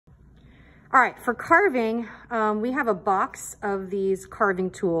All right, for carving, we have a box of these carving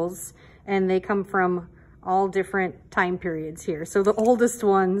tools, and they come from all different time periods here. So the oldest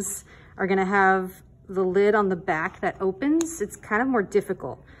ones are gonna have the lid on the back that opens. It's kind of more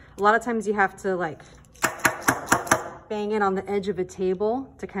difficult. A lot of times you have to like bang it on the edge of a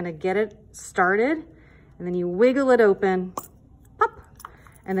table to kind of get it started. And then you wiggle it open, pop,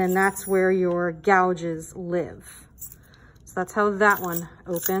 and then that's where your gouges live. So that's how that one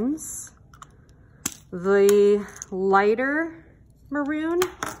opens. The lighter maroon,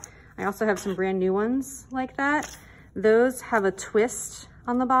 I also have some brand new ones like that. Those have a twist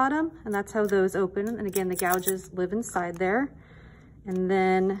on the bottom, and that's how those open. And again, the gouges live inside there. And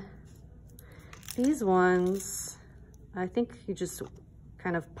then these ones, I think you just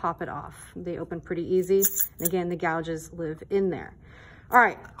kind of pop it off. They open pretty easy. And again, the gouges live in there. All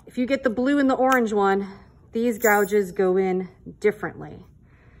right, if you get the blue and the orange one, these gouges go in differently.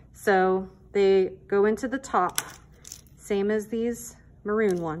 So they go into the top, same as these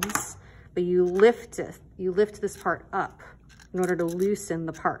maroon ones, but you lift this part up in order to loosen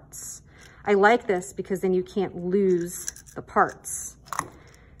the parts. I like this because then you can't lose the parts.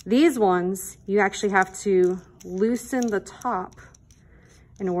 These ones, you actually have to loosen the top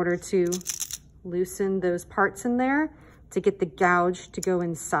in order to loosen those parts in there to get the gouge to go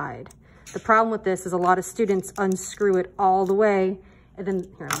inside. The problem with this is a lot of students unscrew it all the way, and then,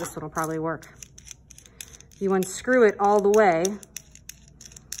 here, this one will probably work. You unscrew it all the way,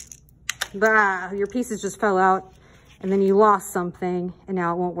 your pieces just fell out, and then you lost something, and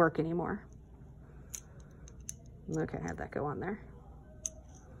now it won't work anymore. Okay, I had that go on there.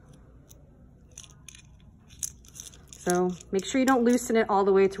 So make sure you don't loosen it all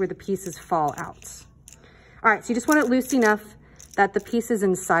the way to where the pieces fall out. All right, so you just want it loose enough that the pieces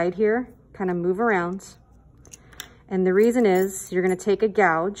inside here kind of move around. And the reason is you're gonna take a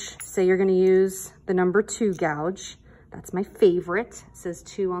gouge, say you're gonna use the number 2 gouge. That's my favorite. It says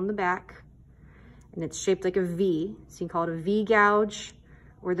 2 on the back, and it's shaped like a V. So you can call it a V gouge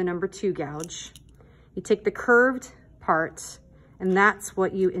or the number 2 gouge. You take the curved part, and that's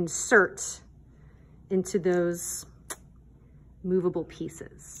what you insert into those movable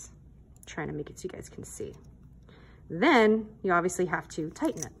pieces. I'm trying to make it so you guys can see. Then you obviously have to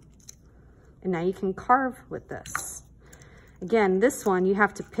tighten it. And now you can carve with this. Again, this one, you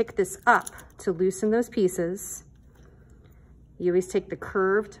have to pick this up to loosen those pieces. You always take the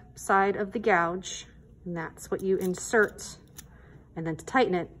curved side of the gouge, and that's what you insert. And then to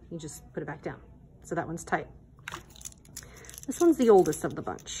tighten it, you just put it back down. So that one's tight. This one's the oldest of the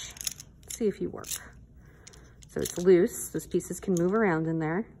bunch. Let's see if you work. So it's loose. Those pieces can move around in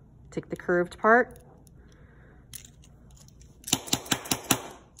there. Take the curved part.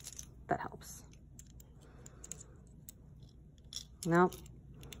 That helps. Nope.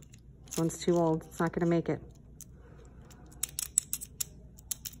 This one's too old. It's not going to make it.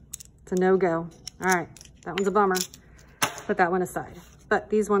 It's a no-go. All right. That one's a bummer. Put that one aside. But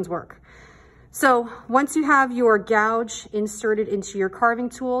these ones work. So once you have your gouge inserted into your carving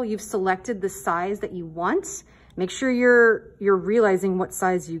tool, you've selected the size that you want. Make sure you're realizing what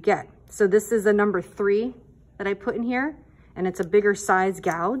size you get. So this is a number 3 that I put in here, and it's a bigger size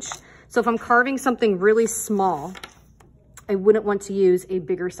gouge. So if I'm carving something really small, I wouldn't want to use a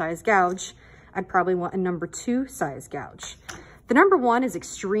bigger size gouge. I'd probably want a number 2 size gouge. The number 1 is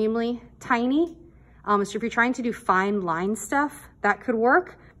extremely tiny. So if you're trying to do fine line stuff, that could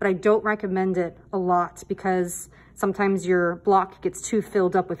work, but I don't recommend it a lot because sometimes your block gets too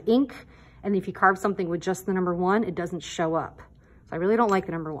filled up with ink. And if you carve something with just the number 1, it doesn't show up. So I really don't like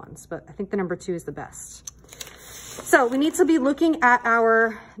the number 1s, but I think the number 2 is the best. So we need to be looking at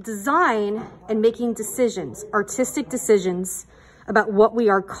our design and making decisions, artistic decisions about what we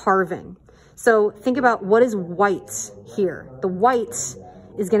are carving. So think about what is white here. The white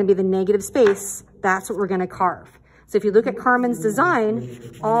is going to be the negative space. That's what we're going to carve. So if you look at Carmen's design,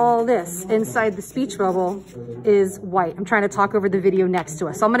 all this inside the speech bubble is white. I'm trying to talk over the video next to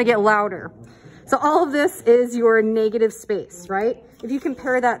us, so I'm going to get louder. So all of this is your negative space, right? If you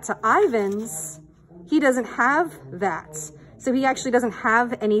compare that to Ivan's, he doesn't have that. So he actually doesn't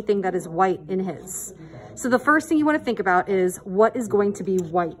have anything that is white in his. So the first thing you want to think about is what is going to be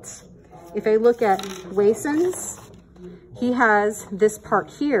white. If I look at Wayson's, he has this part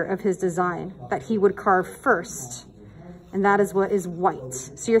here of his design that he would carve first. And that is what is white.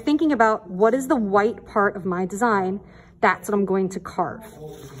 So you're thinking about what is the white part of my design? That's what I'm going to carve.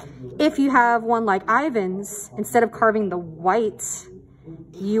 If you have one like Ivan's, instead of carving the white,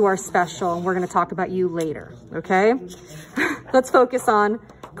 you are special, and we're going to talk about you later, okay? Let's focus on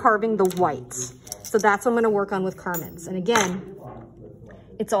carving the white. So that's what I'm going to work on with Carmen's. And again,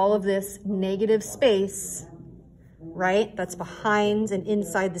 it's all of this negative space, right? That's behind and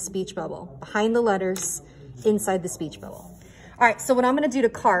inside the speech bubble, behind the letters, inside the speech bubble. All right, so what I'm gonna do to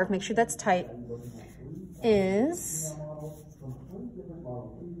carve, make sure that's tight, is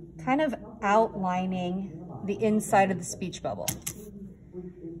kind of outlining the inside of the speech bubble.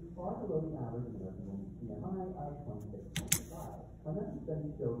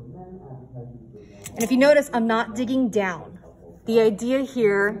 And if you notice, I'm not digging down. The idea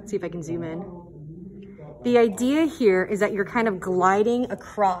here, let's see if I can zoom in. The idea here is that you're kind of gliding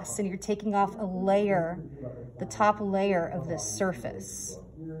across and you're taking off a layer, the top layer of this surface.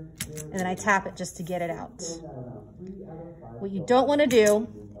 And then I tap it just to get it out. What you don't want to do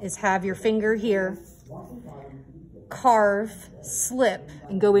is have your finger here carve, slip,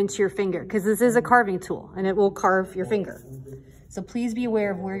 and go into your finger, because this is a carving tool and it will carve your finger. So please be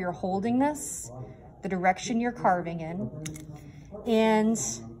aware of where you're holding this, the direction you're carving in, and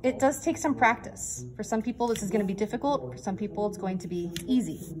it does take some practice. For some people, this is going to be difficult. For some people, it's going to be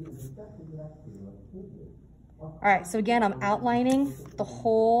easy. All right, so again, I'm outlining the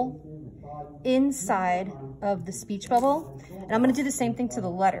whole inside of the speech bubble, and I'm going to do the same thing to the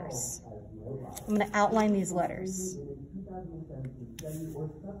letters. I'm going to outline these letters.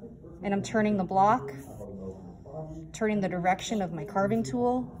 And I'm turning the block, turning the direction of my carving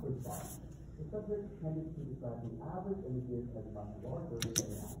tool.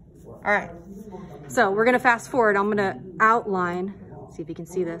 All right, so we're gonna fast forward. I'm gonna outline, see if you can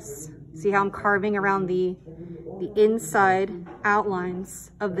see this. See how I'm carving around the inside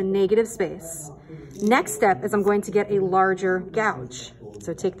outlines of the negative space. Next step is I'm going to get a larger gouge.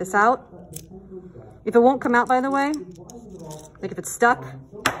 So take this out. If it won't come out, by the way, like if it's stuck,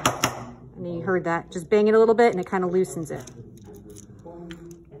 and you heard that, just bang it a little bit and it kind of loosens it.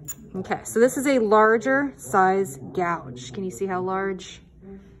 Okay, so this is a larger size gouge. Can you see how large?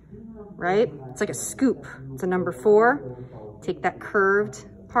 Right? It's like a scoop. It's a number 4. Take that curved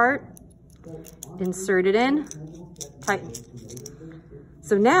part, insert it in, tighten.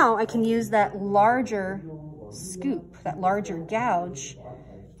 So now I can use that larger scoop, that larger gouge,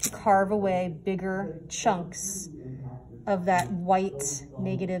 to carve away bigger chunks of that white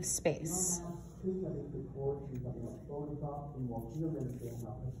negative space.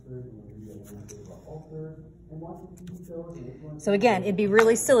 So again, it'd be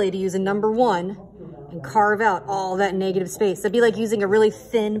really silly to use a number 1 and carve out all that negative space. That'd be like using a really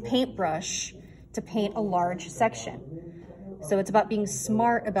thin paintbrush to paint a large section. So it's about being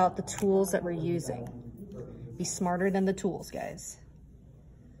smart about the tools that we're using. Be smarter than the tools, guys.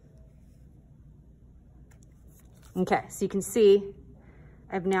 Okay, so you can see,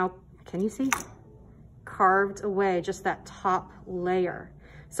 I've now, can you see? Carved away just that top layer.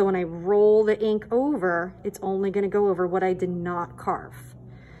 So when I roll the ink over, it's only gonna go over what I did not carve.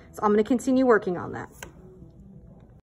 So I'm gonna continue working on that.